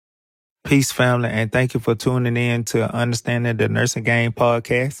Peace, family, and thank you for tuning in to Understanding the Nursing Game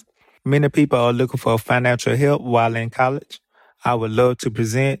podcast. Many people are looking for financial help while in college. I would love to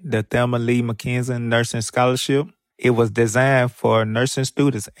present the Thelma Lee McKenzie Nursing Scholarship. It was designed for nursing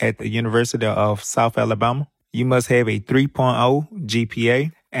students at the University of South Alabama. You must have a 3.0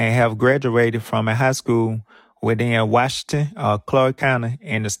 GPA and have graduated from a high school within Washington or Clark County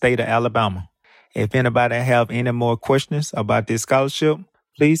in the state of Alabama. If anybody have any more questions about this scholarship,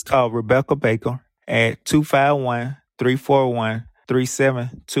 please call Rebecca Baker at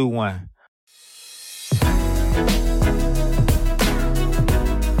 251-341-3721.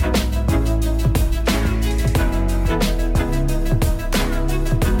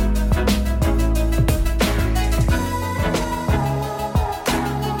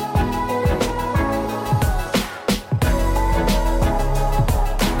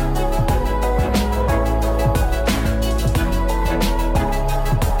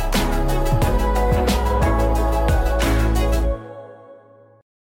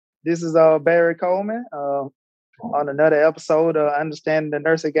 This is Barry Coleman on another episode of Understanding the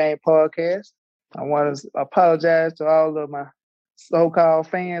Nursing Game podcast. I want to apologize to all of my so-called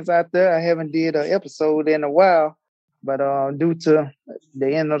fans out there. I haven't did an episode in a while, but due to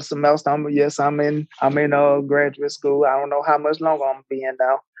the end of the semester, I'm in graduate school. I don't know how much longer I'm gonna be in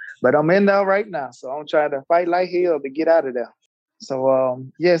now, but I'm in there right now. So I'm trying to fight like hell to get out of there. So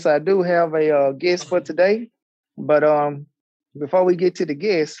yes, I do have a guest for today, but before we get to the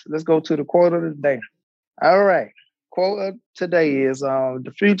guests, let's go to the quote of the day. All right. Quote of today is,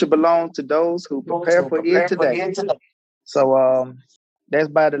 the future belongs to those who prepare for it today. So that's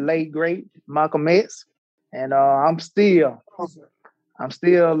by the late, great Malcolm X. And I'm still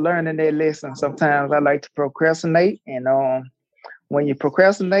learning that lesson. Sometimes I like to procrastinate. And when you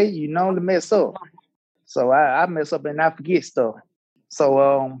procrastinate, you normally mess up. So I mess up and I forget stuff.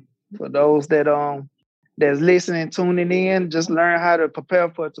 So for those that's listening, tuning in, just learn how to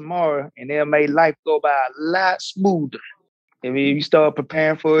prepare for tomorrow, and it'll make life go by a lot smoother if you start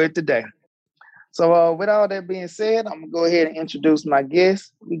preparing for it today. So with all that being said, I'm going to go ahead and introduce my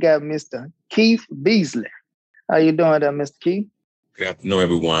guest. We got Mr. Keith Beasley. How you doing there, Mr. Keith? Good afternoon,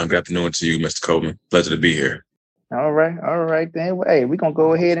 everyone. Good afternoon to you, Mr. Coleman. Pleasure to be here. All right then. Well, hey, we're going to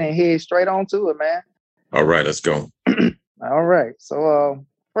go ahead and head straight on to it, man. All right, let's go. All right. So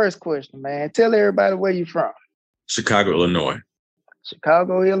first question, man. Tell everybody where you from. Chicago, Illinois.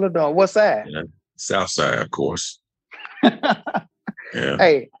 Chicago, Illinois. What side? Yeah. South side, of course. Yeah.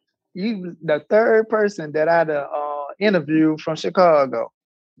 Hey, you the third person that I'd interviewed from Chicago.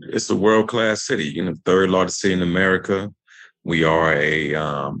 It's a world-class city. The third largest city in America. We are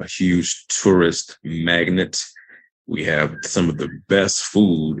a huge tourist magnet. We have some of the best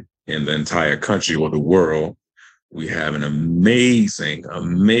food in the entire country or the world. We have an amazing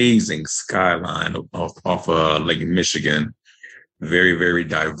skyline off Lake Michigan. Very, very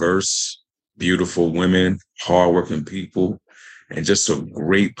diverse, beautiful women, hardworking people, and just a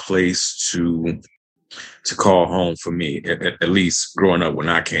great place to call home for me, at least growing up when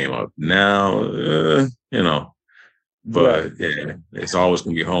I came up. Now, but yeah, it's always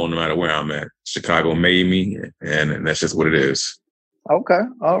going to be home no matter where I'm at. Chicago made me, and that's just what it is. Okay.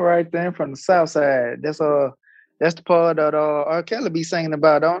 All right, then. From the South Side. That's the part that R. Kelly be singing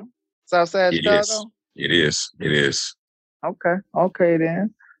about, on Southside Chicago? It is. Okay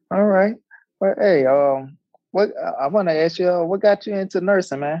then. All right. Well, hey, what I want to ask you, what got you into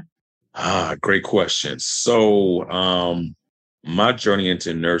nursing, man? Great question. So, my journey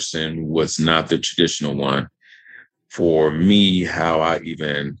into nursing was not the traditional one. For me, how I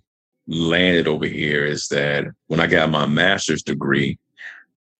even landed over here is that when I got my master's degree,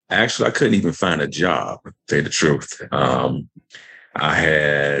 actually, I couldn't even find a job, to tell you the truth. I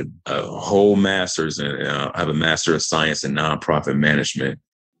had a whole master's and I have a master of science in nonprofit management.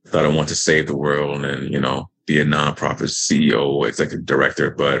 Thought I wanted to save the world and, be a nonprofit CEO or executive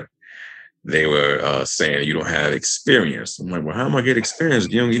director, but they were saying you don't have experience. I'm like, well, how am I going to get experience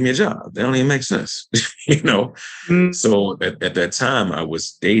if you don't give me a job? That don't even make sense, Mm-hmm. So at that time, I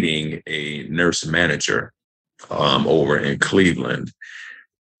was dating a nurse manager over in Cleveland.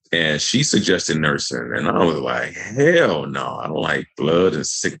 And she suggested nursing. And I was like, hell no, I don't like blood and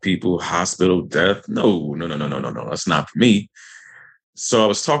sick people, hospital, death. No. That's not for me. So I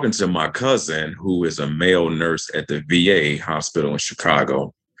was talking to my cousin, who is a male nurse at the VA hospital in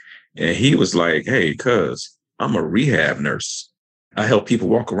Chicago. And he was like, hey, cuz, I'm a rehab nurse. I help people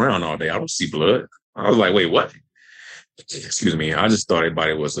walk around all day. I don't see blood. I was like, wait, what? Excuse me. I just thought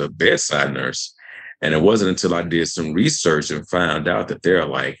everybody was a bedside nurse. And it wasn't until I did some research and found out that there are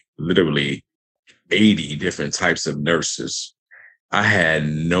like literally 80 different types of nurses. I had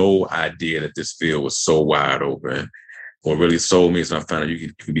no idea that this field was so wide open. What really sold me is I found out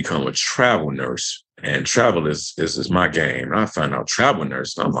you can become a travel nurse, and travel is my game. And I found out travel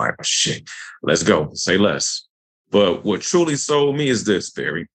nurse, and I'm like, oh, shit, let's go, say less. But what truly sold me is this,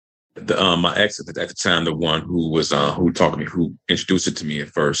 Barry. My ex at the time, the one who was who taught me, who introduced it to me at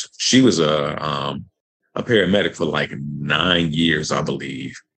first, she was a paramedic for like 9 years, I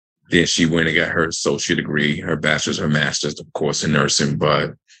believe. Then she went and got her associate degree, her bachelor's, her master's, of course, in nursing.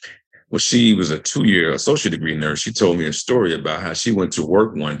 But when she was a 2-year associate degree nurse, she told me a story about how she went to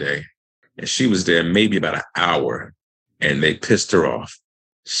work one day and she was there maybe about an hour and they pissed her off.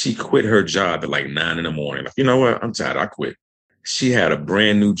 She quit her job at like 9 in the morning. Like, you know what? I'm tired. I quit. She had a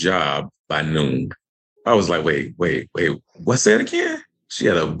brand new job by noon. I was like, wait, what's that again? She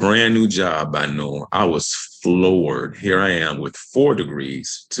had a brand new job by noon. I was floored. Here I am with 4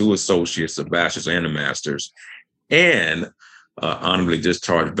 degrees, 2 associates, a bachelor's and a master's, and honorably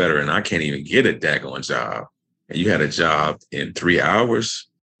discharged veteran. I can't even get a daggone job. And you had a job in 3 hours.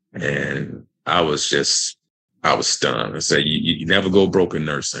 And I was stunned. I said, you never go broke in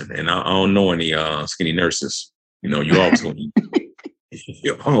nursing. And I don't know any skinny nurses. You know, you're always going to eat.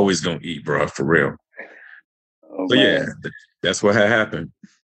 You're always going to eat, bro, for real. Oh, but yeah, that's what had happened.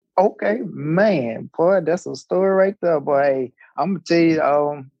 Okay, man, boy, that's a story right there, boy. Hey, I'm gonna tell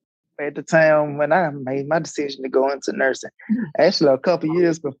you, at the time when I made my decision to go into nursing, actually a couple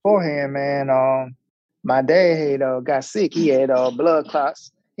years beforehand, man, my dad had got sick. He had blood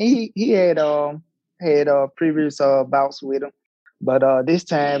clots. He had previous bouts with him, but this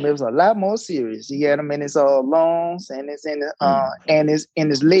time it was a lot more serious. He had them in his lungs and it's in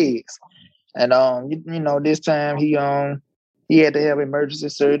his legs, and you know, this time he had to have emergency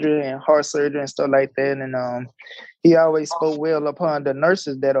surgery and heart surgery and stuff like that, and he always spoke well upon the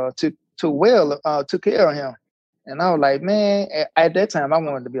nurses that took care of him. And I was like, man, at that time I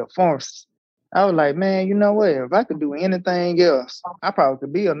wanted to be a pharmacist. I was like, man, you know what? If I could do anything else, I probably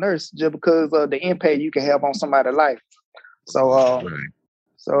could be a nurse just because of the impact you can have on somebody's life. So,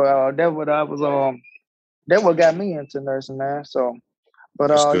 that what I was that what got me into nursing, man. So, but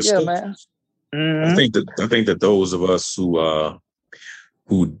yeah, stuff, man. Mm-hmm. I think that those of us who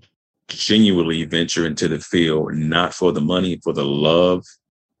genuinely venture into the field, not for the money, for the love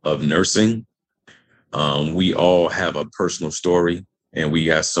of nursing, we all have a personal story, and we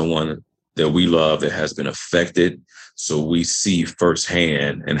got someone that we love that has been affected. So we see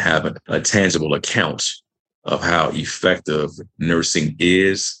firsthand and have a tangible account of how effective nursing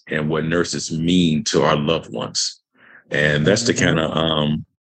is and what nurses mean to our loved ones. And that's the kind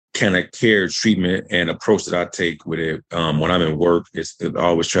of care, treatment, and approach that I take with it. When I'm in work, I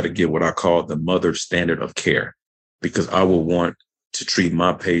always try to get what I call the mother standard of care, because I will want to treat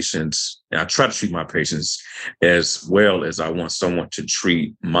my patients, and I try to treat my patients as well as I want someone to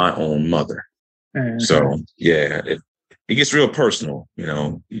treat my own mother. Mm-hmm. So yeah, it gets real personal. You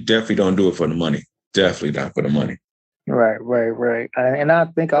know, you definitely don't do it for the money. Definitely not for the money. Right. And I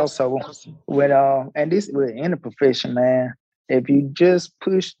think also with and this with any profession, man, if you just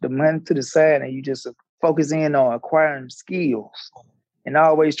push the money to the side and you just focus in on acquiring skills and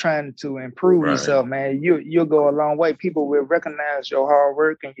always trying to improve yourself, man, you'll go a long way. People will recognize your hard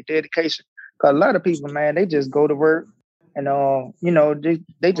work and your dedication. Because a lot of people, man, they just go to work and you know,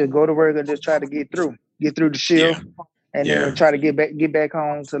 they just go to work and just try to get through the shift and then try to get back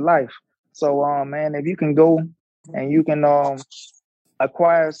home to life. So man, if you can go and you can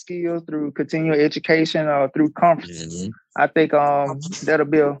acquire skills through continual education or through conferences, I think it'll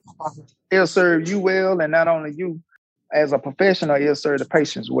serve you well, and not only you as a professional, it'll serve the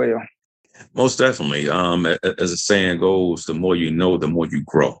patients well. Most definitely. As the saying goes, the more you know, the more you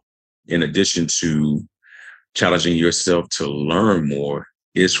grow. In addition to challenging yourself to learn more,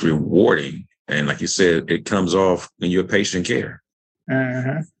 it's rewarding. And like you said, it comes off in your patient care.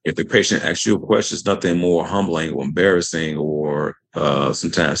 Mm-hmm. If the patient asks you a question, it's nothing more humbling or embarrassing or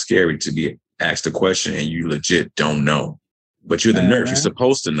sometimes scary to be asked a question and you legit don't know. But you're the nurse. You're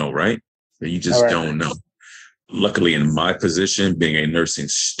supposed to know, right? But you just don't know. Luckily, in my position, being a nursing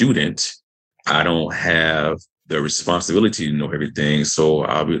student, I don't have the responsibility to know everything. So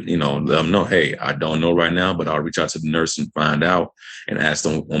I'll let them know, hey, I don't know right now, but I'll reach out to the nurse and find out and ask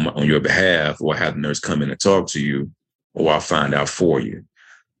them on your behalf, or have the nurse come in and talk to you, or I'll find out for you.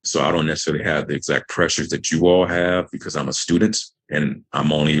 So I don't necessarily have the exact pressures that you all have because I'm a student and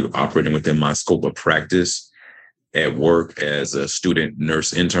I'm only operating within my scope of practice at work as a student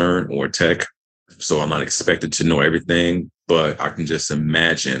nurse intern or tech. So I'm not expected to know everything, but I can just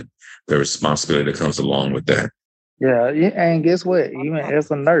imagine the responsibility that comes along with that. Yeah, and guess what? Even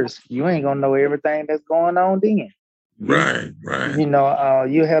as a nurse, you ain't gonna know everything that's going on then. Right.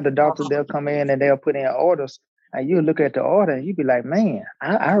 You have the doctor, they'll come in and they'll put in orders, and you look at the order and you be like, man,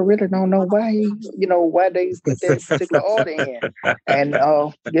 I really don't know why they put that particular order in. And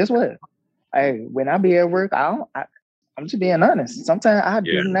guess what? Hey, when I be at work, I'm just being honest. Sometimes I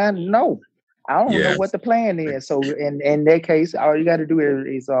do not know. I don't know what the plan is. So in that case, all you got to do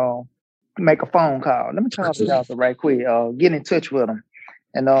is make a phone call. Let me call the doctor right quick. Get in touch with them,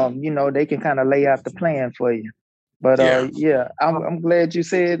 and they can kind of lay out the plan for you. But I'm glad you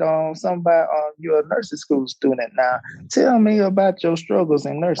said something about you're a nursing school student. Now, tell me about your struggles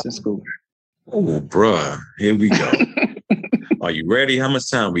in nursing school. Oh, bruh, here we go. Are you ready? How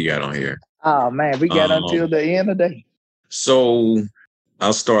much time we got on here? Oh man, we got until the end of the day. So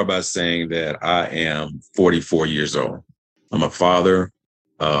I'll start by saying that I am 44 years old. I'm a father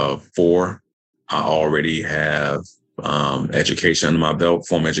of 4. I already have education under my belt,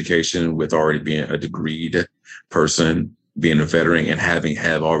 formal education, with already being a degreed person, being a veteran, and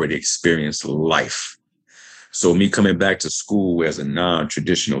have already experienced life. So me coming back to school as a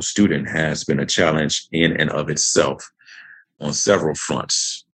non-traditional student has been a challenge in and of itself on several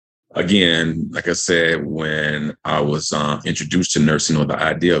fronts. Again, like I said, when I was introduced to nursing, or the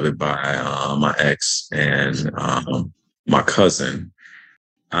idea of it, by my ex and my cousin,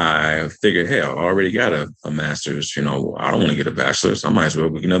 I figured, hell, I already got a master's. I don't want to get a bachelor's. I might as well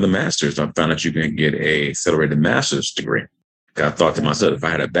get another master's. I found out you can get a accelerated master's degree. I thought to myself, if I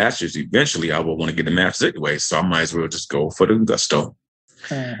had a bachelor's, eventually I would want to get a master's anyway. So I might as well just go for the gusto.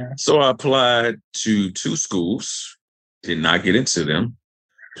 So I applied to 2 schools, did not get into them.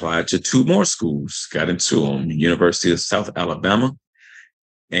 Applied to 2 more schools, got into them: University of South Alabama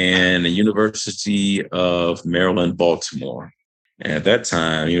and the University of Maryland, Baltimore. And at that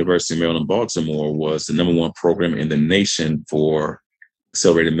time, University of Maryland, Baltimore was the #1 program in the nation for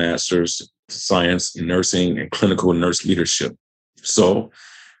accelerated master's, science, nursing, and clinical nurse leadership. So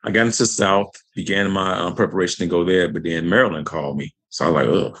I got into South, began my preparation to go there, but then Maryland called me. So I was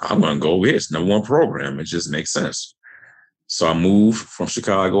like, I'm going to go over here. It's #1 program. It just makes sense. So I moved from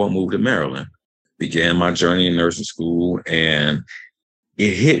Chicago, I moved to Maryland, began my journey in nursing school, and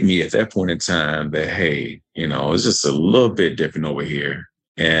it hit me at that point in time that, hey, it's just a little bit different over here.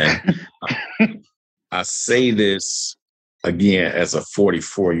 And I say this again as a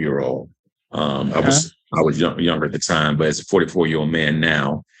 44-year-old. I was younger at the time, but as a 44-year-old man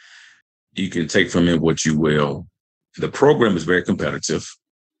now, you can take from it what you will. The program is very competitive.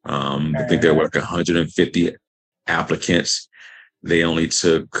 I think there were like 150 applicants. They only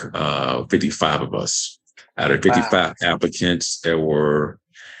took 55 of us. Out of 55 applicants, there were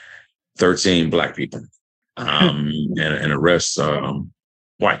 13 Black people, and the rest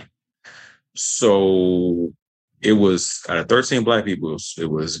white. So it was, out of 13 Black people, it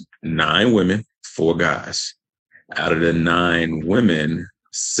was 9 women, 4 guys. Out of the 9 women,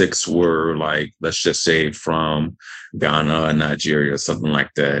 6 were, like, let's just say from Ghana, Nigeria, something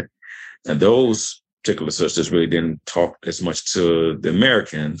like that. And those particular sisters really didn't talk as much to the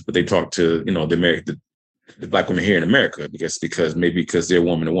Americans, but they talked to, the Black women here in America, because they're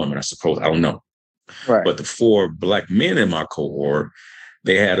woman to woman, I suppose. I don't know. Right. But the 4 Black men in my cohort,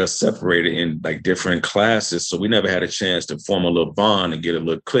 they had us separated in like different classes. So we never had a chance to form a little bond and get a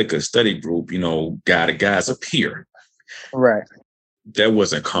little clique, a study group, guy to guys up here. Right. That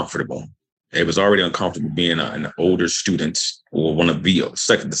wasn't comfortable. It was already uncomfortable being an older student, or one of the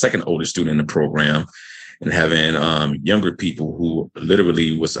second oldest student in the program, and having younger people who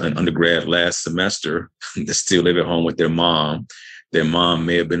literally was an undergrad last semester that still live at home with their mom. Their mom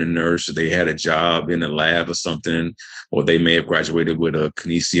may have been a nurse, or they had a job in a lab or something, or they may have graduated with a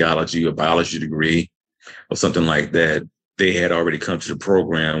kinesiology or biology degree or something like that. They had already come to the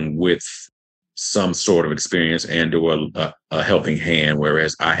program with some sort of experience and or a helping hand,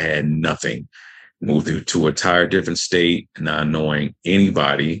 whereas I had nothing. Moved to an entire different state, not knowing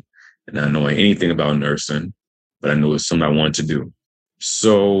anybody, not knowing anything about nursing, but I knew it was something I wanted to do.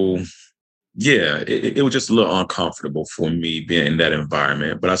 So, yeah, it was just a little uncomfortable for me being in that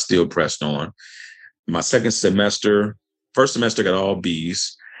environment, but I still pressed on. My first semester, I got all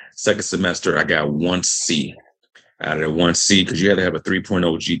B's. Second semester, I got 1 C. Out of the 1 C, because you had to have a 3.0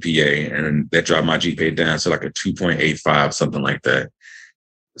 GPA, and that dropped my GPA down to like a 2.85, something like that.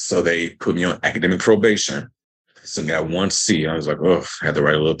 So they put me on academic probation. So I got 1 C. I was like, I had to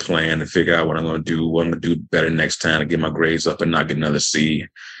write a little plan to figure out what I'm going to do, what I'm going to do better next time to get my grades up and not get another C.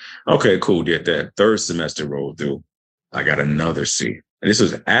 Okay, cool. Did that. Third semester rolled through. I got another C. And this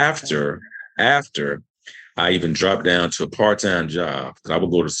was after I even dropped down to a part-time job. I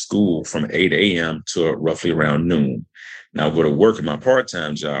would go to school from 8 a.m. to roughly around noon. Now I would go to work at my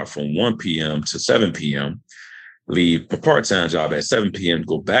part-time job from 1 p.m. to 7 p.m., leave a part-time job at 7 p.m.,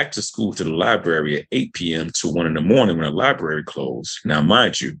 go back to school to the library at 8 p.m. to 1 in the morning when the library closed. Now,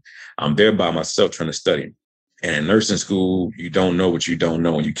 mind you, I'm there by myself trying to study. And in nursing school, you don't know what you don't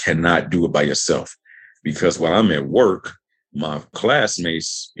know, and you cannot do it by yourself. Because while I'm at work, my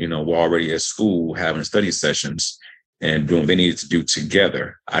classmates, were already at school having study sessions and doing what they needed to do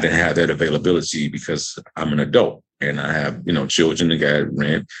together. I didn't have that availability because I'm an adult and I have, children that got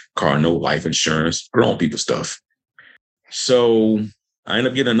rent, car, no life insurance, grown people stuff. So I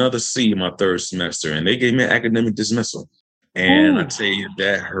ended up getting another C in my third semester, and they gave me an academic dismissal. And I tell you,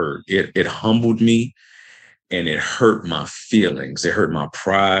 that hurt. It humbled me, and it hurt my feelings. It hurt my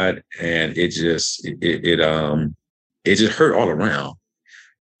pride, and it just hurt all around.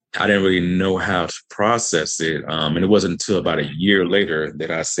 I didn't really know how to process it. And it wasn't until about a year later that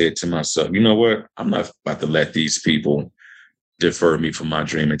I said to myself, you know what? I'm not about to let these people defer me from my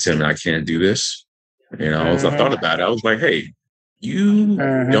dream and tell me I can't do this. As I thought about it, I was like, hey, you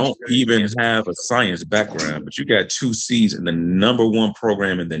don't even have a science background, but you got 2 C's in the #1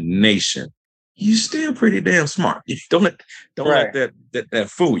 program in the nation. You still pretty damn smart. Don't let that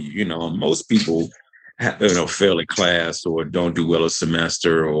fool you. Most people fail a class or don't do well a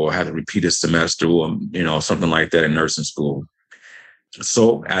semester or have to repeat a semester or, something like that in nursing school.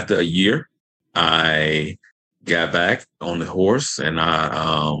 So after a year, I got back on the horse and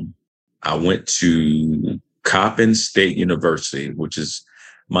I went to Coppin State University, which is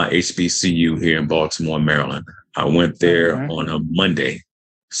my HBCU here in Baltimore, Maryland. I went there on a Monday.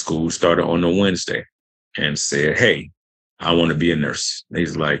 School started on a Wednesday and said, hey, I want to be a nurse.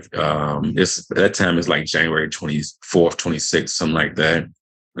 He's like, at that time it's like January 24th, 26th, something like that.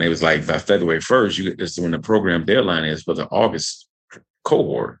 And it was like, by February 1st, this is when the program deadline is for the August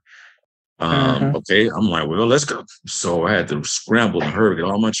cohort. Okay, I'm like, well, let's go. So I had to scramble and hurry, get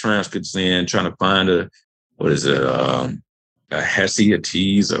all my transcripts in, trying to find a HESI, a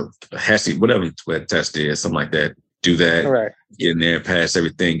TEAS, a HESI, whatever that test is, something like that. Do that, get in there, pass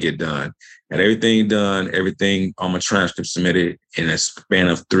everything, get done. Had everything done, everything on my transcript submitted in a span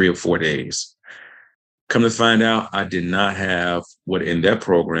of 3 or 4 days. Come to find out, I did not have what in that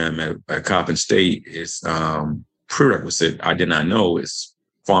program at Coppin State is prerequisite. I did not know is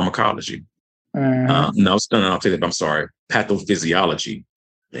pharmacology. No, I'm sorry, pathophysiology.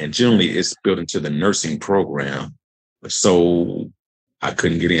 And generally it's built into the nursing program. So I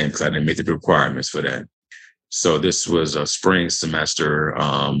couldn't get in because I didn't meet the requirements for that. So this was a spring semester.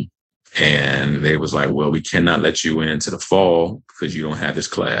 And they was like, well, we cannot let you into the fall because you don't have this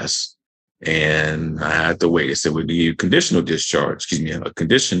class. And I had to wait. They said, we need a conditional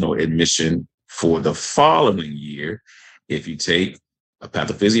admission for the following year. If you take a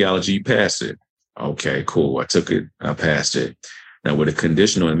pathophysiology, you pass it. Okay, cool. I took it. I passed it. Now, with a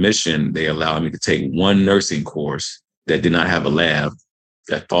conditional admission, they allowed me to take one nursing course that did not have a lab.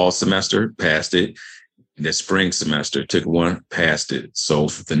 That fall semester, passed it. The spring semester, took one, passed it. So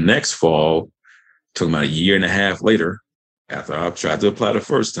for the next fall, took about a year and a half later, after I tried to apply the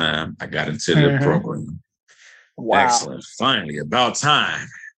first time, I got into the program. Wow. Excellent. Finally, about time.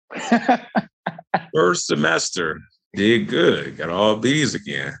 First semester, did good. Got all B's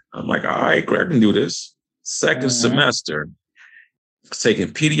again. I'm like, all right, great, I can do this. Second semester, taking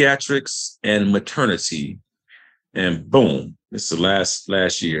pediatrics and maternity. And boom, it's the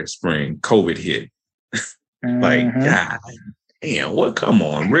last year, spring, COVID hit. Like, God damn, what? Come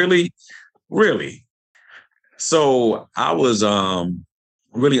on, really? So I was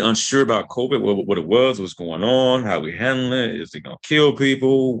really unsure about COVID, what it was, what's going on, how we handle it, is it gonna kill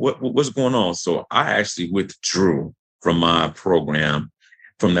people? What's going on? So I actually withdrew from my program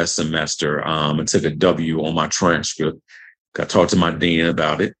from that semester and took a W on my transcript. I talked to my dean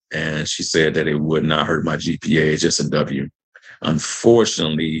about it, and she said that it would not hurt my GPA, just a W.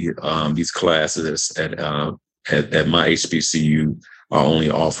 Unfortunately, these classes at my HBCU are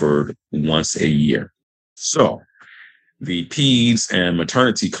only offered once a year. So the peds and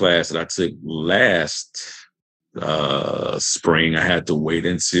maternity class that I took last spring, I had to wait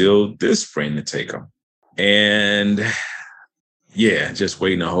until this spring to take them. And yeah, just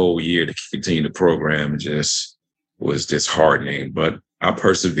waiting a whole year to continue the program just was disheartening. But I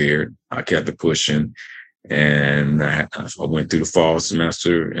persevered. I kept it pushing. And I went through the fall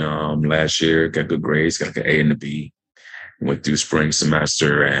semester last year, got good grades, got an A and a B. Went through spring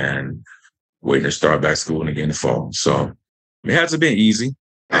semester and waiting to start back school again in the fall. So it hasn't been easy.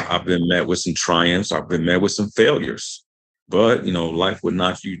 I've been met with some triumphs. I've been met with some failures. But, life would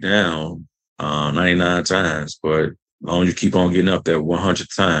knock you down 99 times. But as long as you keep on getting up that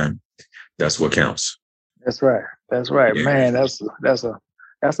 100th time, that's what counts. That's right. Yeah. Man, that's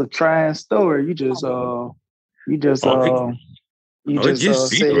a trying story. You just You just it gets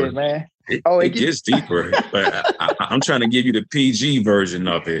deeper. said, man. It gets deeper, but I'm trying to give you the PG version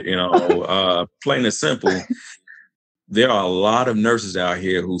of it. Plain and simple. There are a lot of nurses out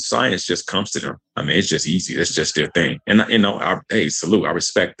here whose science just comes to them. I mean, it's just easy. It's just their thing. And hey, salute. I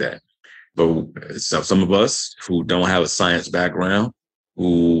respect that. But some of us who don't have a science background,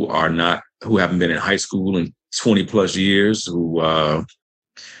 who haven't been in high school in 20 plus years, who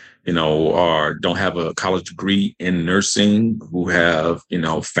don't have a college degree in nursing, who have,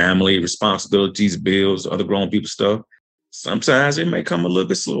 family responsibilities, bills, other grown people stuff, sometimes it may come a little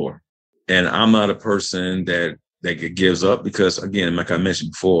bit slower. And I'm not a person that gives up because, again, like I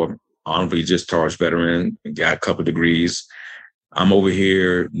mentioned before, honorably discharged veteran, got a couple of degrees. I'm over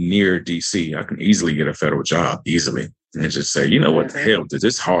here near DC. I can easily get a federal job, easily. And just say, you know what, the hell, this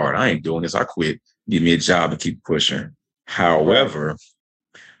is hard. I ain't doing this. I quit. Give me a job and keep pushing. However,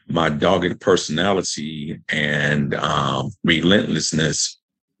 my dogged personality and relentlessness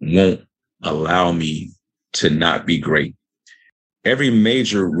won't allow me to not be great. Every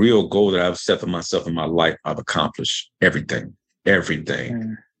major real goal that I've set for myself in my life, I've accomplished everything,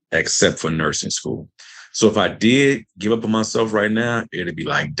 except for nursing school. So if I did give up on myself right now, it'd be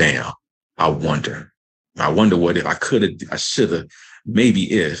like, damn, I wonder what if I should have,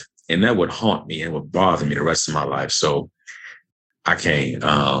 maybe if, and that would haunt me and would bother me the rest of my life. So I can't,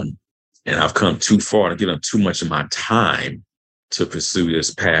 and I've come too far to give up too much of my time to pursue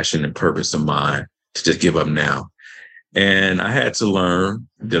this passion and purpose of mine to just give up now. And I had to learn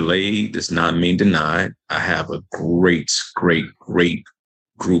delayed does not mean denied. I have a great, great, great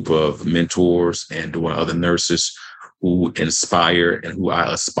group of mentors and other nurses who inspire and who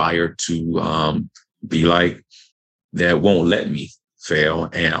I aspire to be like, that won't let me fail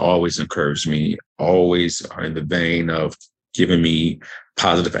and always encourage me, always are in the vein of giving me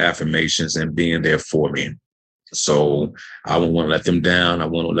positive affirmations and being there for me. So I won't want to let them down. I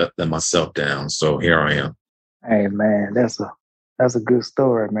won't let myself down. So here I am. Hey man, that's a good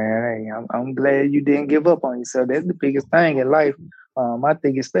story, man. Hey, I'm glad you didn't give up on yourself. That's the biggest thing in life. I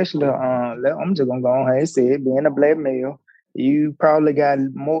think especially I'm just gonna go on here and say it, being a black male, you probably got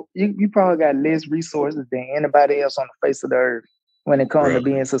more. You probably got less resources than anybody else on the face of the earth when it comes to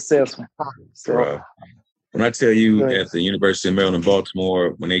being successful. So, when I tell you at the University of Maryland,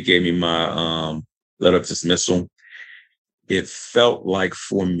 Baltimore, when they gave me my letter of dismissal, it felt like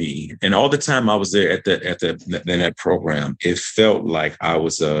for me, and all the time I was there in that program, it felt like I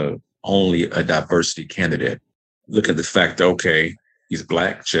was only a diversity candidate. Look at the fact that, okay, he's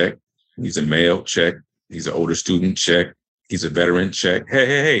black, check. He's a male, check. He's an older student, check. He's a veteran, check.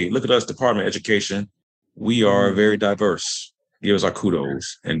 Hey, look at us, Department of Education. We are very diverse. Give us our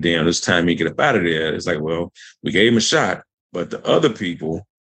kudos. And then this time you get up out of there, it's like, well, we gave him a shot, but the other people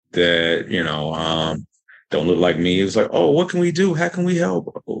that, don't look like me, it was like, oh, what can we do? How can we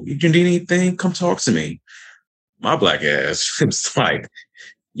help? Oh, you need anything? Come talk to me. My black ass, it's like,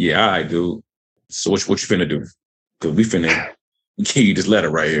 yeah, I do. So what you finna do? Because we finna give you this letter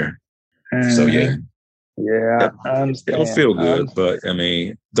right here. So yeah. Yeah, I understand. It don't feel good, but I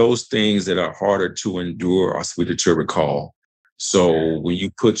mean, those things that are harder to endure are sweeter to recall. So when you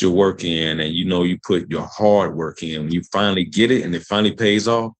put your work in and you put your hard work in, when you finally get it and it finally pays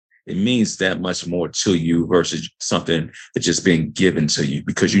off, it means that much more to you versus something that's just being given to you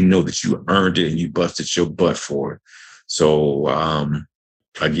because you know that you earned it and you busted your butt for it. So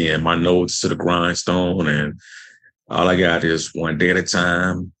again, my nose to the grindstone, and all I got is one day at a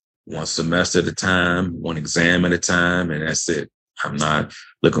time, one semester at a time, one exam at a time, and that's it. I'm not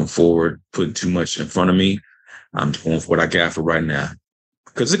looking forward, putting too much in front of me. I'm going for what I got for right now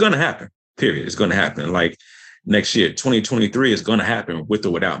because it's going to happen, period. It's going to happen. Like next year, 2023 is going to happen with or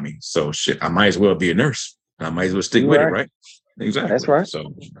without me. So shit, I might as well be a nurse. I might as well stick with it, right? Exactly. That's right.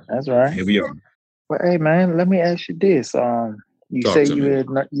 So that's right. Here we are. Well, hey man, let me ask you this. You say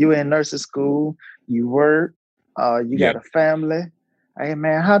you in nursing school, you work, you got a family. Hey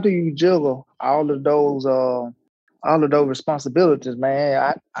man, how do you juggle all of those responsibilities,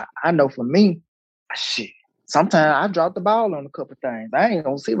 man? I know for me, shit. Sometimes I drop the ball on a couple of things. I ain't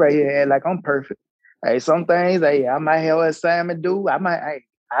gonna sit right here and act like I'm perfect. Hey, some things, I might have an assignment due. I might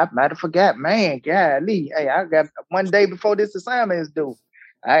have forgot, man. Golly, hey, I got one day before this assignment is due.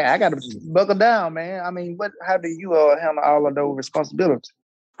 I got to buckle down, man. I mean, how do you handle all of those responsibilities?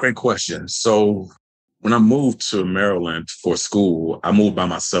 Great question. So when I moved to Maryland for school, I moved by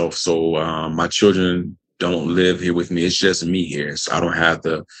myself. So my children don't live here with me. It's just me here. So I don't have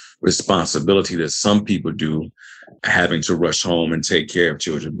the responsibility that some people do, having to rush home and take care of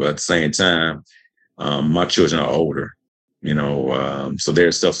children. But at the same time, my children are older, so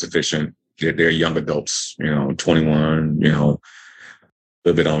they're self-sufficient. they're young adults, 21, a little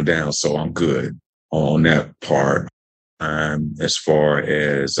bit on down. So I'm good on that part. As far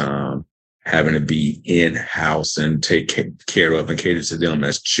as having to be in-house and take care of and cater to them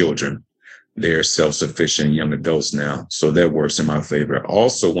as children. They're self-sufficient young adults now. So that works in my favor.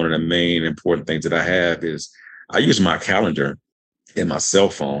 Also, one of the main important things that I have is I use my calendar in my cell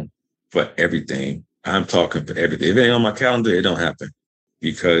phone for everything. I'm talking for everything. If it ain't on my calendar, it don't happen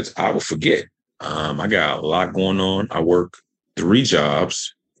because I will forget. I got a lot going on. I work 3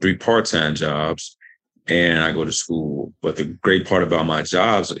 jobs, 3 part-time jobs, and I go to school. But the great part about my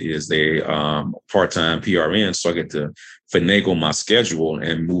jobs is they part-time PRN, so I get to finagle my schedule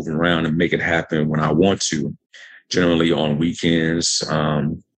and move around and make it happen when I want to. Generally on weekends,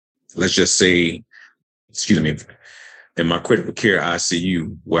 let's just say, in my critical care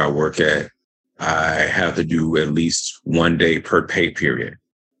ICU where I work at, I have to do at least 1 day per pay period.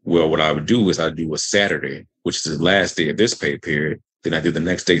 Well, what I would do is I do a Saturday, which is the last day of this pay period. Then I do the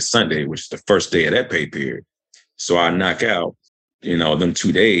next day, Sunday, which is the first day of that pay period. So I knock out, them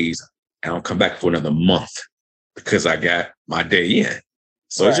 2 days. I don't come back for another month because I got my day in.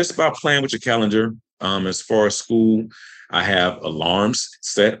 So It's just about playing with your calendar. As far as school, I have alarms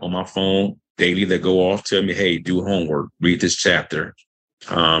set on my phone daily that go off, tell me, hey, do homework, read this chapter.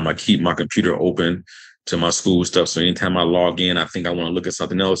 I keep my computer open to my school stuff. So anytime I log in, I think I want to look at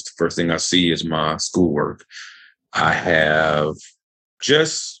something else. The first thing I see is my schoolwork. I have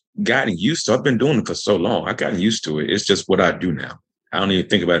just gotten used to, I've been doing it for so long. I've gotten used to it. It's just what I do now. I don't even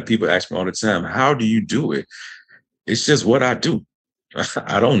think about it. People ask me all the time, how do you do it? It's just what I do.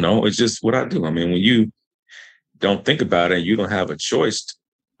 I don't know. It's just what I do. I mean, when you don't think about it, you don't have a choice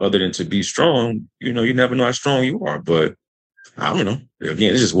other than to be strong. You never know how strong you are. But I don't know.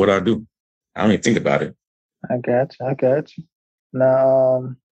 Again, it's just what I do. I don't even think about it. I got you.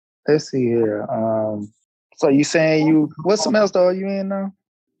 Now, let's see here. So you saying what semester are you in now?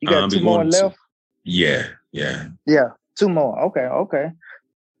 You got 2 more left? Yeah. 2 more. Okay.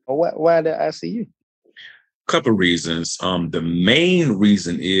 Why the ICU? Couple reasons. The main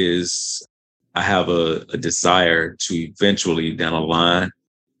reason is I have a desire to eventually down the line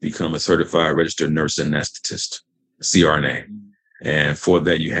become a certified registered nurse anesthetist, CRNA. And for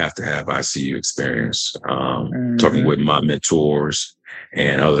that, you have to have ICU experience. Talking with my mentors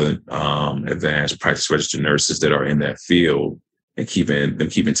and other advanced practice registered nurses that are in that field and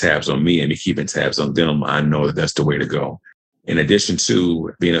keeping tabs on me and me keeping tabs on them, I know that that's the way to go. In addition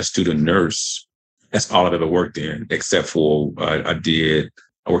to being a student nurse, that's all I've ever worked in, except for I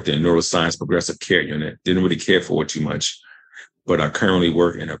worked in a neuroscience progressive care unit. Didn't really care for it too much. But I currently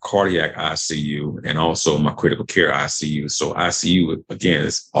work in a cardiac ICU and also my critical care ICU. So ICU, again,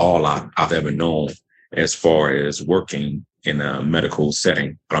 is all I've ever known as far as working in a medical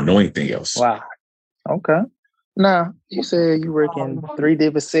setting. I don't know anything else. Wow. Okay. Now, you said you work in 3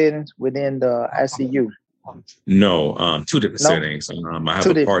 different settings within the ICU. No, 2 different settings. I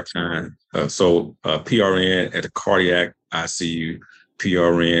have a part-time, PRN at the cardiac ICU,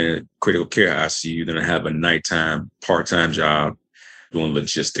 PRN critical care ICU. Then I have a nighttime part-time job doing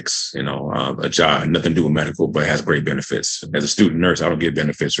logistics, a job, nothing to do with medical, but has great benefits. As a student nurse, I don't get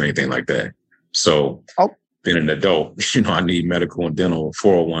benefits or anything like that. So being an adult, I need medical and dental,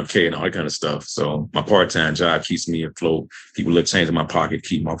 401k and all that kind of stuff. So my part-time job keeps me afloat, keep a little change in my pocket,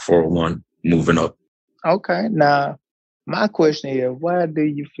 keep my 401 moving up. Okay. Now, my question is, why do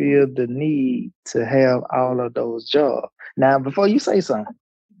you feel the need to have all of those jobs? Now, before you say something,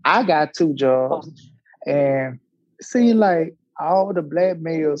 I got 2 jobs, and it seems like all the black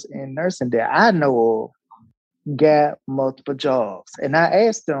males in nursing that I know of got multiple jobs. And I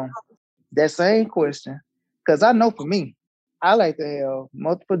asked them that same question because I know for me, I like to have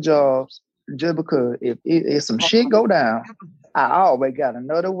multiple jobs just because if some shit go down, I always got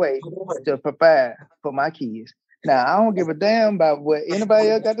another way to provide for my kids. Now, I don't give a damn about what anybody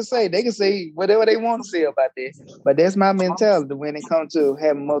else got to say. They can say whatever they want to say about that. But that's my mentality when it comes to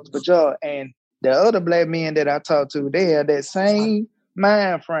having multiple jobs. And the other black men that I talk to, they have that same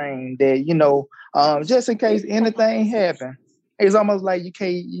mind frame that, just in case anything happen, it's almost like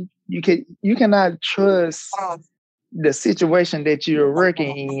you cannot trust the situation that you're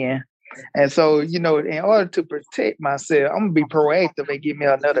working in. And so, in order to protect myself, I'm gonna be proactive and give me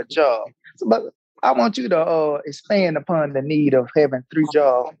another job. But I want you to expand upon the need of having 3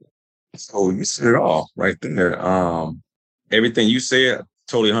 jobs. So you said it all right there. Everything you said,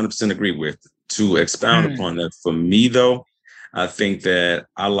 totally 100% agree with. To expound upon that, for me, though, I think that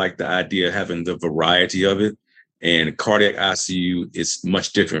I like the idea of having the variety of it. And cardiac ICU is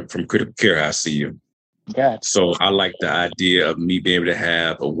much different from critical care ICU. Gotcha. So I like the idea of me being able to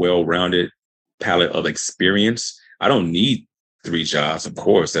have a well-rounded palette of experience. I don't need 3 jobs, of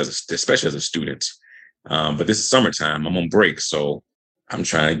course, especially as a student. But this is summertime. I'm on break, so I'm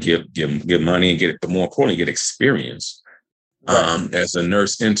trying to get money and but more importantly, get experience. Right. As a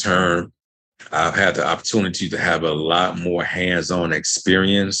nurse intern, I've had the opportunity to have a lot more hands-on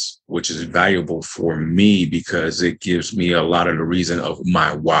experience, which is valuable for me because it gives me a lot of the reason of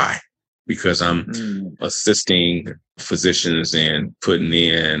my why. Because I'm assisting physicians and putting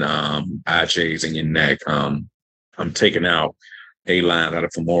in IJs in your neck. I'm taking out A line out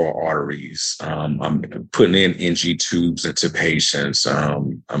of femoral arteries. I'm putting in NG tubes into patients.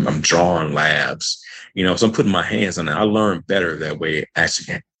 I'm drawing labs. So I'm putting my hands on it. I learn better that way,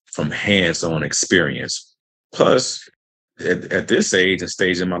 actually, from hands-on experience. Plus, at this age and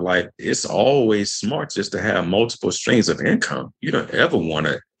stage in my life, it's always smart just to have multiple streams of income. You don't ever want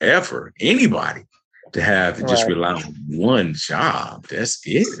to anybody to have to just rely on one job. That's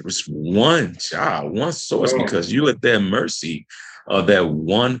it. It was one job, one source, because you're at their mercy of that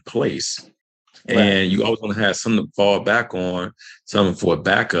one place. And you always want to have something to fall back on, something for a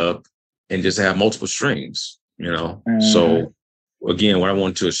backup, and just have multiple streams, So again, what I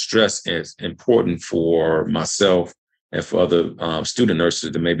want to stress is important for myself and for other student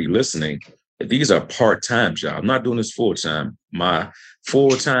nurses that may be listening. These are part-time jobs. I'm not doing this full-time. My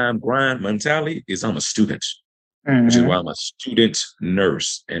full-time grind mentality is I'm a student, which is why I'm a student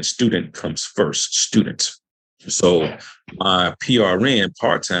nurse, and student comes first, student. So my PRN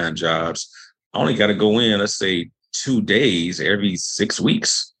part-time jobs, I only got to go in, let's say 2 days every 6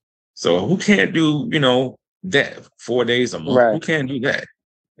 weeks. So who can't do, that 4 days a month? Who can't do that?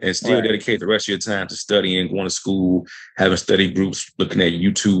 And still dedicate the rest of your time to studying, going to school, having study groups, looking at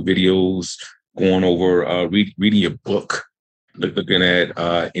YouTube videos, going over, reading your book, looking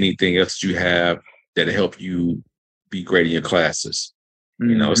at anything else you have that'll help you be great in your classes.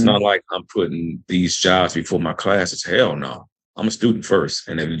 It's not like I'm putting these jobs before my classes. Hell no. I'm a student first.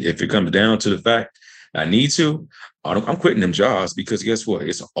 And if it comes down to the fact I need to, I'm quitting them jobs, because guess what?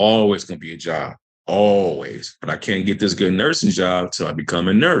 It's always going to be a job. Always. But I can't get this good nursing job till I become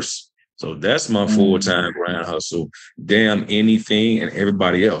a nurse. So that's my full-time grind hustle. Damn anything and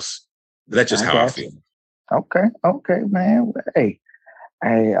everybody else. That's just how I feel. Okay, man. Hey,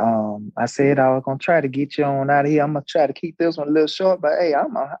 I said I was gonna try to get you on out of here. I'm gonna try to keep this one a little short, but hey,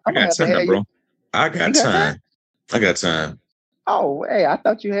 I'm gonna have to have you. I got time. I got time. Oh, hey, I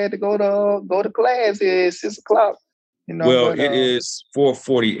thought you had to go to class at 6 o'clock. Well, it is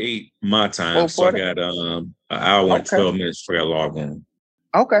 4:48 my time, so I got an hour and 12 minutes for I log on.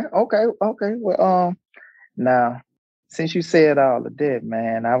 Okay. Well, now, since you said all of that,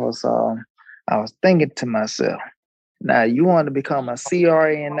 man, I was thinking to myself, now you want to become a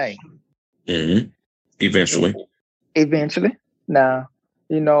CRNA. Eventually. Now,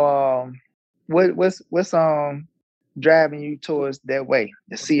 what's driving you towards that way,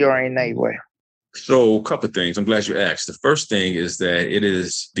 the CRNA way? So a couple of things. I'm glad you asked. The first thing is that it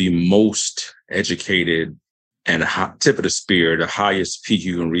is the most educated and tip of the spear, the highest peak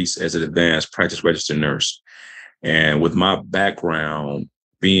you can reach as an advanced practice registered nurse. And with my background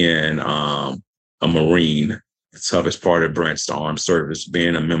being a Marine, the toughest part of the branch, the armed service,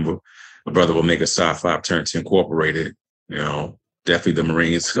 being a member, my brother will make a Psi Phi fraternity incorporated, definitely the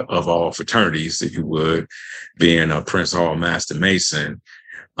Marines of all fraternities, if you would, being a Prince Hall Master Mason.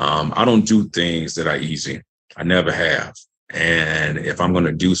 I don't do things that are easy. I never have. And if I'm going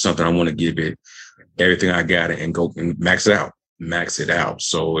to do something, I want to give it everything I got and go and max it out.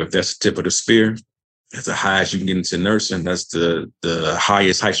 So if that's the tip of the spear, that's the highest you can get into nursing. That's the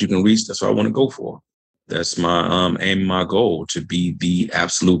highest heights you can reach. That's what I want to go for. That's my aim, my goal, to be the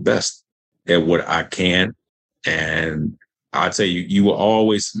absolute best at what I can. And I tell you, you will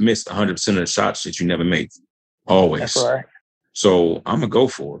always miss 100% of the shots that you never make. Always. That's right. So I'm gonna go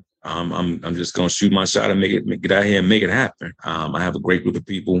for it. I'm just gonna shoot my shot and get out here and make it happen. I have a great group of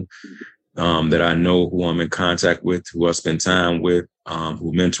people that I know, who I'm in contact with, who I spend time with,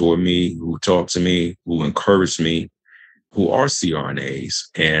 who mentor me, who talk to me, who encourage me, who are CRNAs,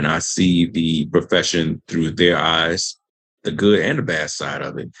 and I see the profession through their eyes, the good and the bad side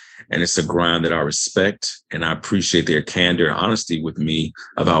of it. And it's a grind that I respect, and I appreciate their candor and honesty with me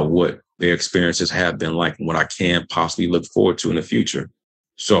about what their experiences have been like and what I can possibly look forward to in the future.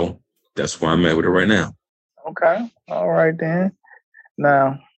 So that's where I'm at with it right now. Okay. All right, then.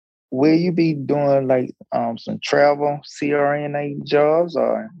 Now, will you be doing like some travel CRNA jobs,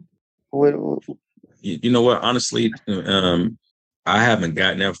 or what? You know what? Honestly, I haven't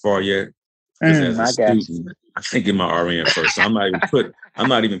gotten that far yet. because as a I got you. student, I think in my RN first. So I'm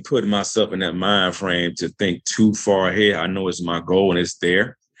not even putting myself in that mind frame to think too far ahead. I know it's my goal and it's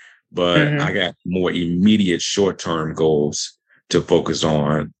there, but I got more immediate short-term goals to focus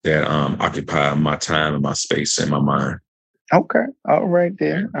on that occupy my time and my space and my mind. Okay. All right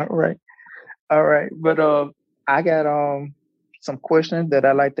then. All right. But I got some questions that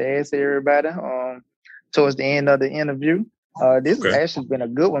I like to ask everybody towards the end of the interview. This has actually been a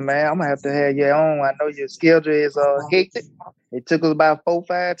good one, man. I'm gonna have to have you on. I know your schedule is hectic. It took us about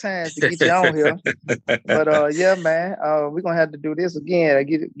 4-5 times to get you on here. But yeah, man, we're gonna have to do this again. I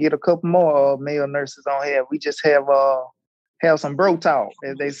get a couple more male nurses on here. We just have some bro talk,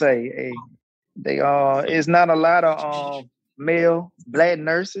 as they say. Hey, it's not a lot of male black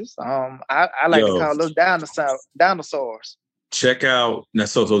nurses. I like to call those dinosaurs. Check out now.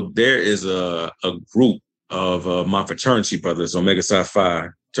 So there is a group of my fraternity brothers, Omega Psi Phi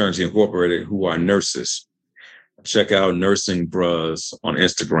Fraternity Incorporated, who are nurses. Check out Nursing Bros on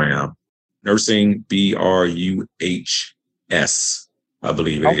Instagram. Nursing BRUHS, I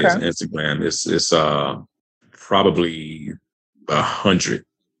believe it is Instagram. It's probably 100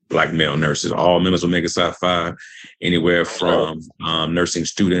 Black male nurses, all members of Omega Psi Phi, anywhere from nursing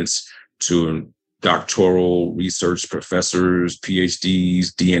students to doctoral research professors, PhDs,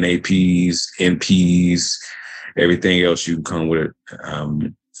 DNAPs, NPs, everything else you can come with.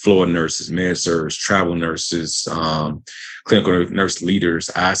 Floor nurses, med surgs, travel nurses, clinical nurse leaders,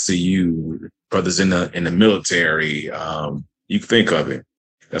 ICU, brothers in the military. You can think of it.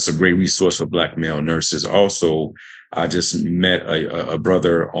 That's a great resource for Black male nurses. Also, I just met a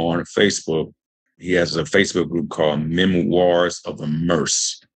brother on Facebook. He has a Facebook group called Memoirs of a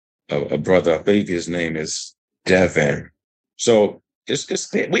Nurse. A brother, I believe his name is Devin. So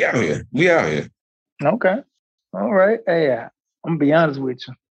we out here. Okay. All right. Hey, I'm gonna be honest with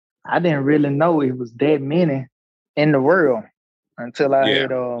you. I didn't really know it was that many in the world until I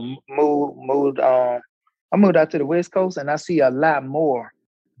had moved. I moved out to the West Coast, and I see a lot more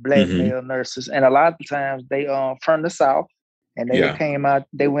Black male nurses, and a lot of times they from the South, and they came out.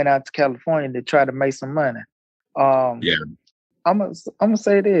 They went out to California to try to make some money. I'm gonna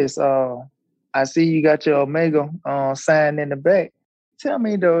say this. I see you got your Omega sign in the back. Tell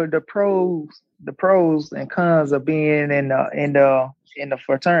me the pros and cons of being in the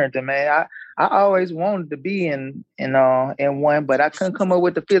fraternity, man. I always wanted to be in one, but I couldn't come up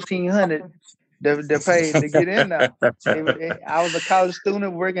with the $1,500 to pay to get in there. I was a college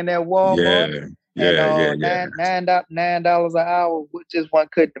student working at Walmart. $9 an hour, just one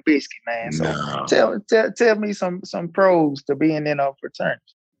cut the biscuit, man. So tell me some pros to being in a fraternity.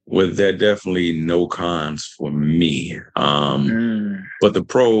 Well, there are definitely no cons for me. But the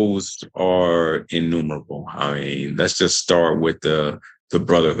pros are innumerable. I mean, let's just start with the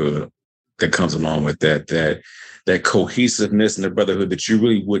brotherhood that comes along with that cohesiveness and the brotherhood that you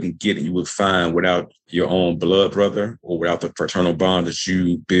really wouldn't get and you would find without your own blood brother or without the fraternal bond that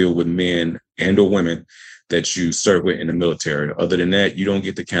you build with men and or women that you serve with in the military. Other than that, you don't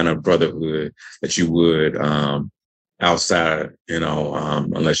get the kind of brotherhood that you would outside,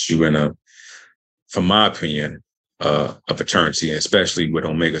 unless you're in from my opinion, a fraternity, especially with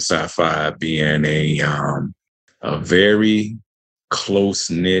Omega Psi Phi being a very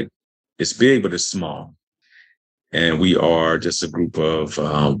close-knit. It's big, but it's small. And we are just a group of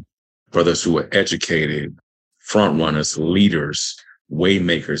brothers who are educated, front runners, leaders, way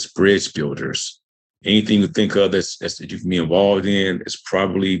makers, bridge builders. Anything you think of that you can be involved in is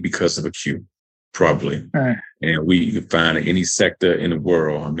probably because of a Q, probably. And you can find in any sector in the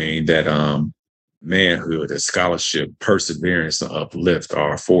world. I mean, that manhood, that scholarship, perseverance, and uplift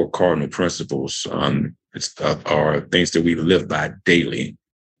are 4 cardinal principles are things that we live by daily.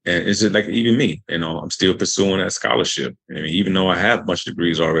 And it's just like even me, I'm still pursuing that scholarship. I mean, even though I have a bunch of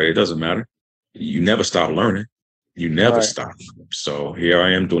degrees already, it doesn't matter. You never stop learning. You never stop. So here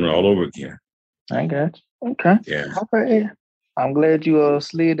I am doing it all over again. I got you. Okay. Yeah. Okay. I'm glad you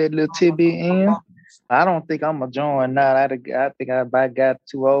slid that little tidbit in. I don't think I'm gonna join now. I think I got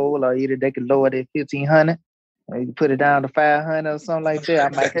too old, or either they could lower that $1,500, or you can put it down to $500 or something like that. I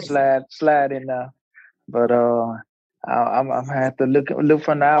might slide in there. But I'm gonna have to look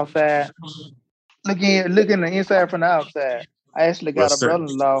from the outside. Look in the inside from the outside. I actually got a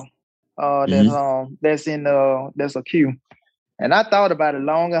brother-in-law that's a Q. And I thought about it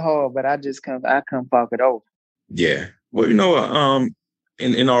long and hard, but I couldn't fuck it over. Yeah. Well,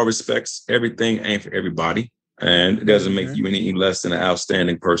 in all respects, everything ain't for everybody. And it doesn't make you any less than an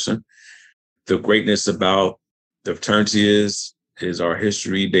outstanding person. The greatness about the fraternity is our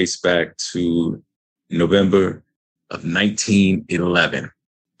history dates back to November of 1911.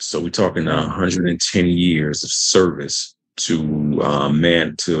 So we're talking 110 years of service to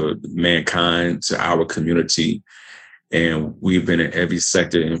mankind, to our community. And we've been in every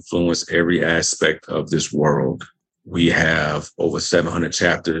sector, influenced every aspect of this world. We have over 700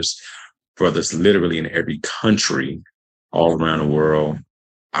 chapters, brothers literally in every country all around the world.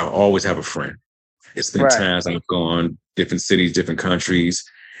 I always have a friend. It's been times I've gone different cities, different countries.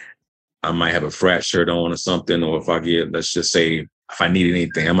 I might have a frat shirt on or something, or if I get, let's just say, if I need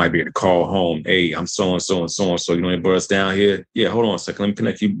anything, I might be able to call home. Hey, I'm so-and-so and so-and-so. You know any brothers down here? Yeah, hold on a second. Let me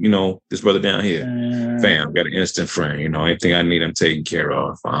connect you, this brother down here. Fam, got an instant friend. Anything I need, I'm taken care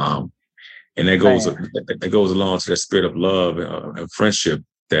of. And that goes along to that spirit of love and friendship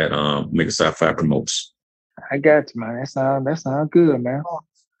that Mega Sci-Fi promotes. I got you, man. That sounds good, man.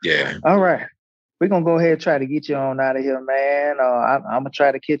 Yeah. All right. We're gonna go ahead and try to get you on out of here, man. I'm gonna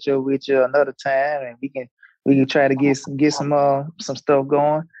try to catch up with you another time, and we can try to get some stuff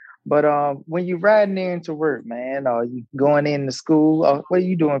going. But when you're riding into work, man, or you going into school, what are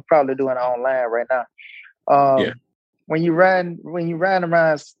you doing? Probably doing it online right now. When you riding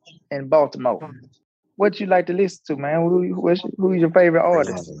around in Baltimore, what you like to listen to, man? Who's your favorite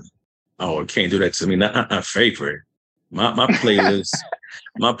artist? Oh, can't do that to me. Not favorite. My playlist,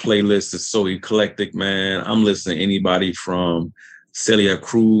 my playlist is so eclectic, man. I'm listening to anybody from Celia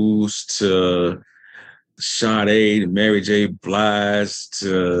Cruz to Sade, to Mary J. Blige,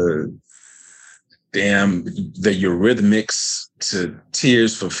 to the Eurythmics, to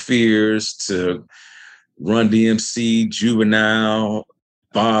Tears for Fears, to Run DMC, Juvenile,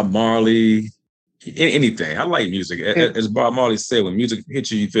 Bob Marley, anything. I like music. As Bob Marley said, when music hits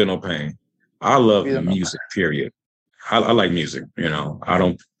you, you feel no pain. I love music, period. I like music, I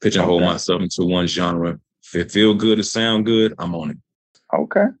don't pigeonhole myself into one genre. If it feel good, it sound good, I'm on it.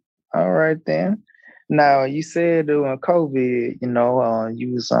 Okay. All right then. Now you said during COVID,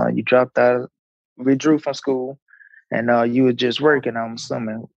 you dropped out, withdrew from school, and you were just working, I'm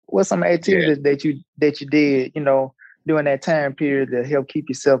assuming. What's some activities that you did, during that time period to help keep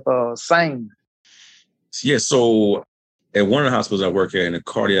yourself sane? Yeah, so at one of the hospitals I work at in the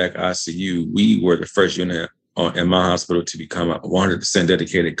cardiac ICU, we were the first unit in my hospital to become a 100%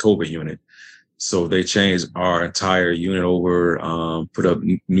 dedicated COVID unit. So they changed our entire unit over, put up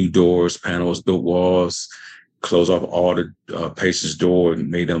new doors, panels, built walls, closed off all the patients' doors,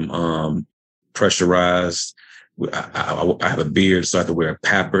 made them pressurized. I have a beard, so I have to wear a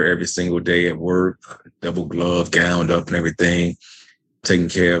papper every single day at work, double glove, gowned up and everything, taking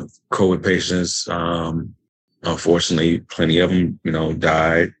care of COVID patients. Unfortunately, plenty of them,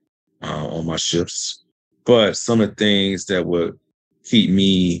 died on my shifts. But some of the things that would keep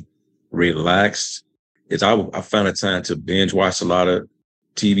me relaxed is I found a time to binge watch a lot of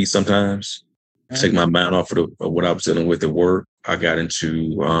TV sometimes, take my mind off of what I was dealing with at work. I got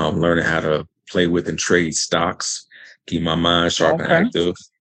into learning how to play with and trade stocks, keep my mind sharp and active,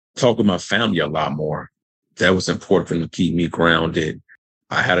 talk with my family a lot more. That was important to keep me grounded.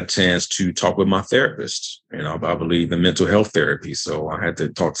 I had a chance to talk with my therapist. I believe in mental health therapy. So I had to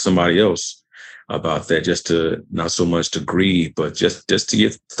talk to somebody else about that, just to not so much to grieve, but just to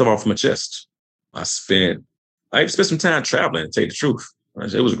get stuff off my chest. I spent some time traveling, to tell you the truth.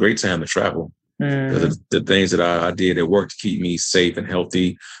 It was a great time to travel. The things that I did at work to keep me safe and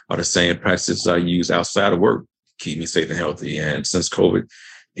healthy are the same practices I use outside of work to keep me safe and healthy. And since COVID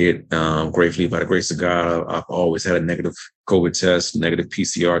hit, gratefully, by the grace of God, I've always had a negative COVID test, negative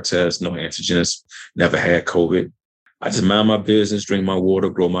PCR test, no antigens, never had COVID. I just mind my business, drink my water,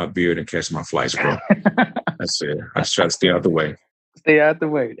 grow my beard, and catch my flights, bro. That's it. I just try to stay out the way. Stay out the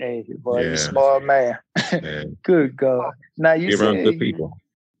way. Hey, boy, you're a smart man. Good God. Now you be around good people.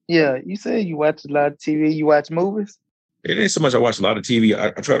 Yeah, you said you watch a lot of TV. You watch movies? It ain't so much I watch a lot of TV.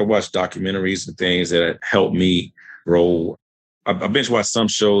 I try to watch documentaries and things that help me grow. I binge watch some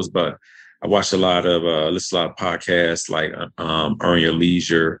shows, but I watch listen to a lot of podcasts like Earn Your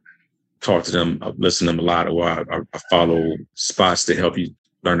Leisure. Talk to them, listen to them a lot. I follow spots to help you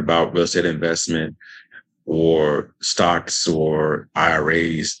learn about real estate investment or stocks or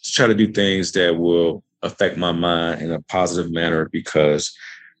IRAs. Try to do things that will affect my mind in a positive manner, because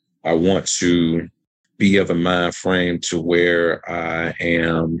I want to be of a mind frame to where I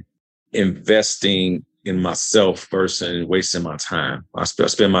am investing in myself versus wasting my time. I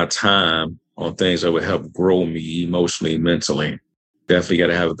spend my time on things that will help grow me emotionally, mentally. Definitely got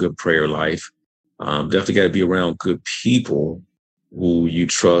to have a good prayer life. Definitely got to be around good people who you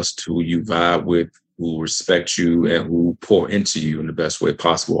trust, who you vibe with, who respect you, and who pour into you in the best way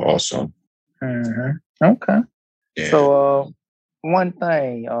possible also. Okay. Yeah. So one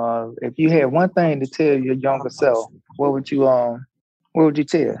thing, if you had one thing to tell your younger self, what would you What would you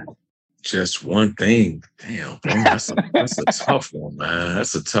tell? Just one thing. Damn, bro, that's a tough one, man.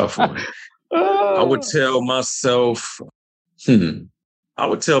 That's a tough one. I would tell myself, I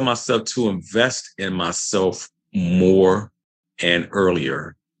would tell myself to invest in myself more and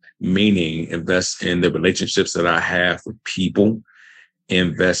earlier, meaning invest in the relationships that I have with people,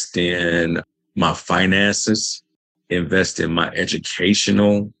 invest in my finances, invest in my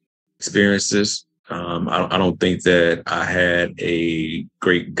educational experiences. I don't think that I had a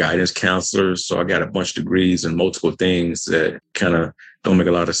great guidance counselor. So I got a bunch of degrees in multiple things that kind of don't make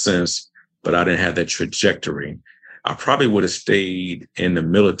a lot of sense, but I didn't have that trajectory. I probably would have stayed in the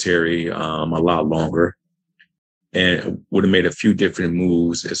military a lot longer and would have made a few different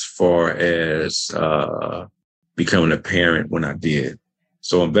moves as far as becoming a parent when I did.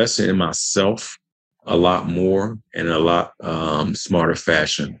 So investing in myself a lot more and a lot smarter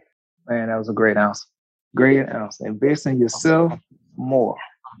fashion. Man, that was a great answer. Great answer. Invest in yourself more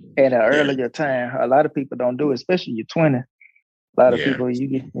at an earlier time. A lot of people don't do it, especially you're 20. A lot of people,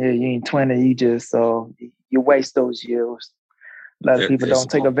 you ain't 20, you just you waste those years. A lot of people don't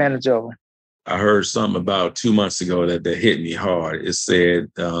take advantage of them. I heard something about 2 months ago that hit me hard. It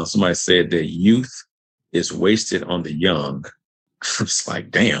said, somebody said that youth is wasted on the young. It's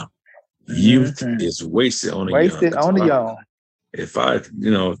like, damn, youth is wasted on the young. Wasted on the young. If I,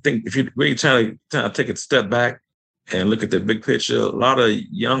 think if you're really trying to take a step back and look at the big picture, a lot of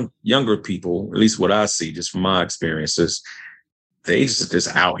younger people, at least what I see, just from my experiences, they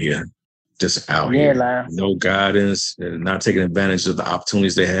just out here. No guidance, and not taking advantage of the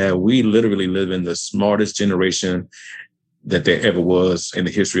opportunities they have. We literally live in the smartest generation that there ever was in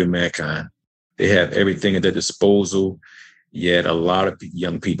the history of mankind. They have everything at their disposal, yet a lot of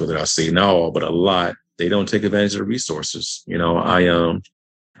young people that I see, not all, but a lot, they don't take advantage of the resources.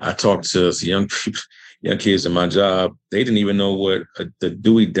 I talked to some young kids in my job. They didn't even know what the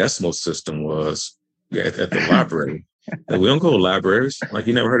Dewey Decimal System was at the library. Like, we don't go to libraries. Like,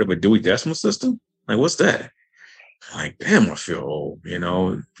 you never heard of a Dewey Decimal System? Like, what's that? Like, damn, I feel old.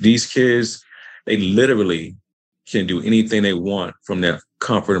 These kids, they literally can do anything they want from their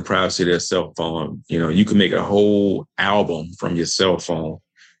comfort and privacy of their cell phone. You can make a whole album from your cell phone.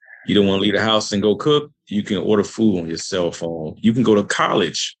 You don't want to leave the house and go cook, you can order food on your cell phone. You can go to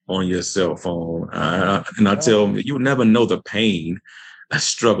college on your cell phone. And I tell them, you would never know the pain, the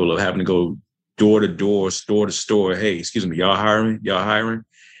struggle of having to go door to door, store to store. Hey, excuse me, y'all hiring?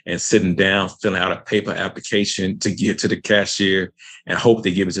 And sitting down, filling out a paper application to get to the cashier and hope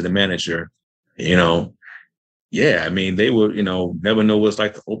they give it to the manager. Yeah, I mean, they would, never know what it's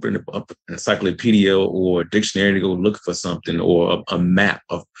like to open up an encyclopedia or a dictionary to go look for something, or a map,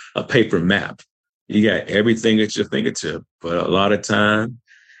 a paper map. You got everything at your fingertip, but a lot of time,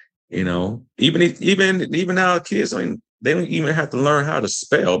 even our kids, they don't even have to learn how to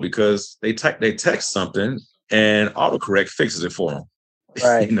spell, because they text something and autocorrect fixes it for them.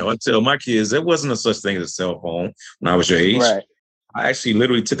 Right. I tell my kids there wasn't a such thing as a cell phone when I was your age. Right. I actually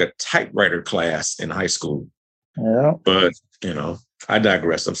literally took a typewriter class in high school. Yeah. But, I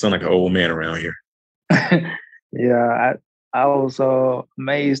digress. I'm sounding like an old man around here. Yeah, I was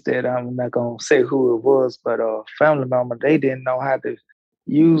amazed that, I'm not going to say who it was, but a family member, they didn't know how to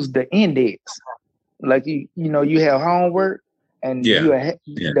use the index. Like, you have homework, and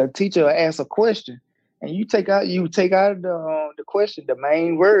the teacher will ask a question, and you take out the question, the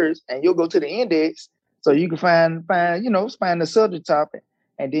main words, and you'll go to the index so you can find the subject topic,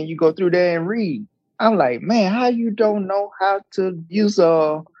 and then you go through there and read. I'm like, man, how you don't know how to use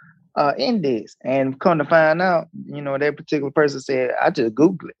a index? And come to find out, that particular person said, I just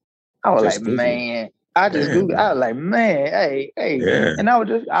Googled it. I was like, man, I just Googled it. I was like, man, hey. Yeah. And I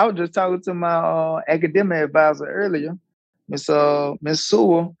was just talking to my academic advisor earlier, Miss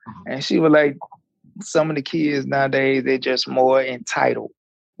Sewell, and she was like, some of the kids nowadays, they're just more entitled.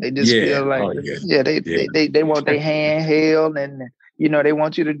 They just feel like, they want their hand held, and they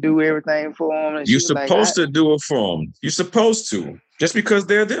want you to do everything for them. And you're supposed to do it for them. You're supposed to. Just because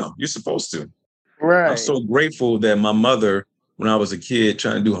they're them. You're supposed to. Right. I'm so grateful that my mother, when I was a kid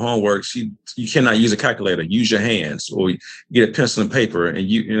trying to do homework, you cannot use a calculator. Use your hands, or get a pencil and paper, and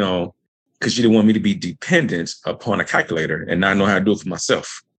because she didn't want me to be dependent upon a calculator and not know how to do it for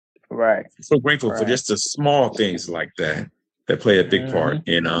myself. Right. I'm so grateful for just the small things like that play a big part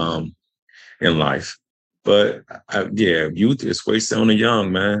in life. But youth is wasted on the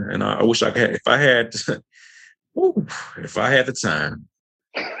young, man. And I wish I could, if I had the time.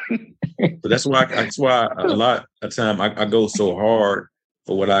 But that's why a lot of time I go so hard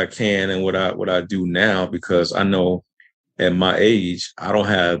for what I can and what I do now, because I know at my age, I don't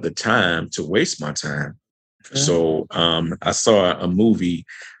have the time to waste my time. So I saw a movie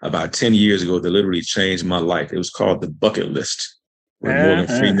about 10 years ago that literally changed my life. It was called The Bucket List with Morgan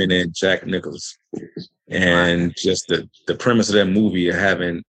Freeman and Jack Nicholson. And just the premise of that movie,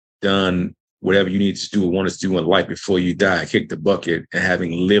 having done whatever you need to do or wanted to do in life before you die, kick the bucket, and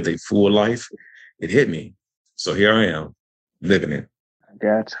having lived a full life, it hit me. So here I am, living it.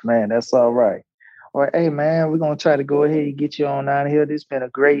 Gotcha, man. That's all right. All right, hey, man, we're going to try to go ahead and get you on out of here. This has been a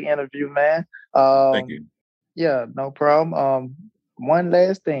great interview, man. Thank you. Yeah, no problem. One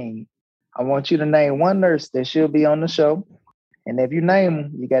last thing. I want you to name one nurse that should be on the show. And if you name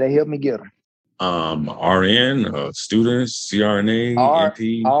them, you got to help me get them. RN, students, CRNA,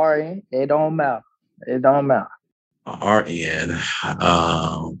 NP. RN, it don't matter. It don't matter. RN.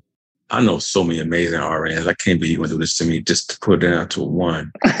 I know so many amazing RNs. I can't believe you want to do this to me just to put it down to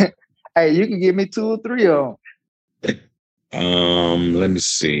one. Hey, you can give me 2 or 3 of them. Let me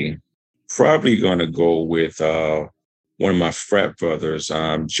see. Probably gonna go with one of my frat brothers,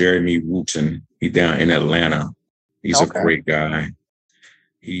 Jeremy Wooten. He's down in Atlanta. He's a great guy.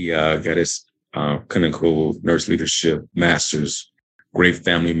 He got his clinical nurse leadership master's. Great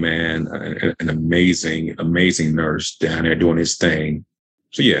family man, an amazing nurse down there doing his thing.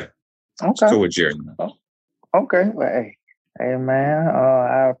 So yeah, let's go with Jeremy. Okay, well, hey man,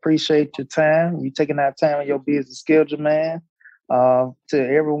 I appreciate your time. You taking that time in your busy schedule, man. To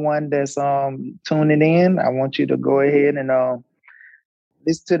everyone that's tuning in, I want you to go ahead and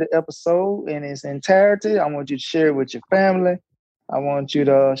listen to the episode in its entirety. I want you to share it with your family. I want you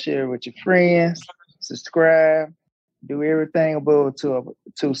to share it with your friends. Subscribe. Do everything above to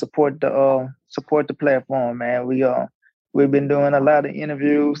support the platform, man. We've been doing a lot of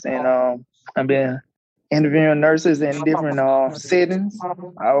interviews, and I've been interviewing nurses in different settings,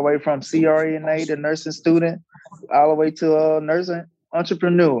 all the way from CRNA to nursing student, all the way to nursing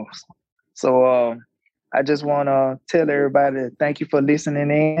entrepreneurs. So I just want to tell everybody thank you for listening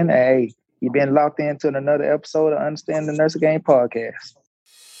in. Hey, you've been locked into another episode of Understand the Nursing Game podcast.